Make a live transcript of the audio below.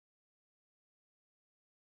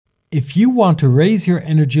If you want to raise your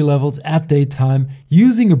energy levels at daytime,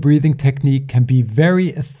 using a breathing technique can be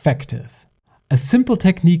very effective. A simple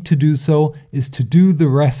technique to do so is to do the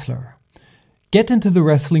wrestler. Get into the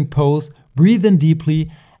wrestling pose, breathe in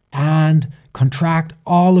deeply, and contract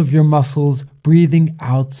all of your muscles, breathing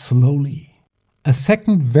out slowly. A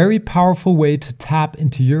second very powerful way to tap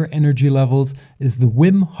into your energy levels is the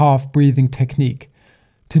Wim Hof breathing technique.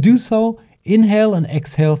 To do so, inhale and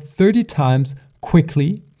exhale 30 times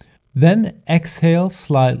quickly, then exhale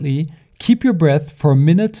slightly, keep your breath for a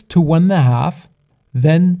minute to 1.5,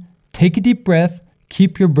 then take a deep breath,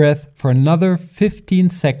 keep your breath for another 15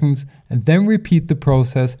 seconds, and then repeat the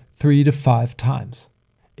process 3 to 5 times.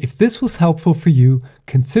 If this was helpful for you,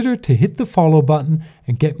 consider to hit the follow button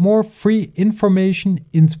and get more free information,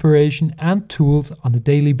 inspiration, and tools on a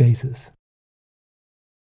daily basis.